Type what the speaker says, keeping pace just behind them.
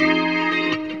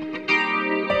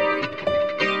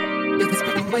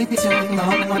way too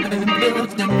long. I've been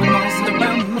building walls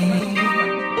around me.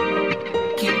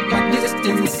 Keep my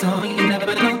distance so you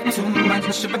never know too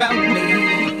much about me.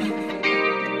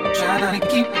 Try to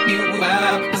keep you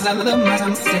out, cause I love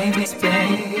my safe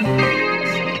space.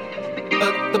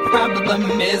 But the problem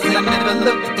is I never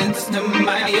looked into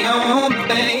my own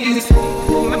face.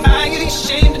 Am I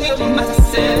ashamed of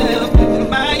myself?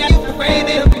 Am I afraid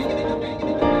of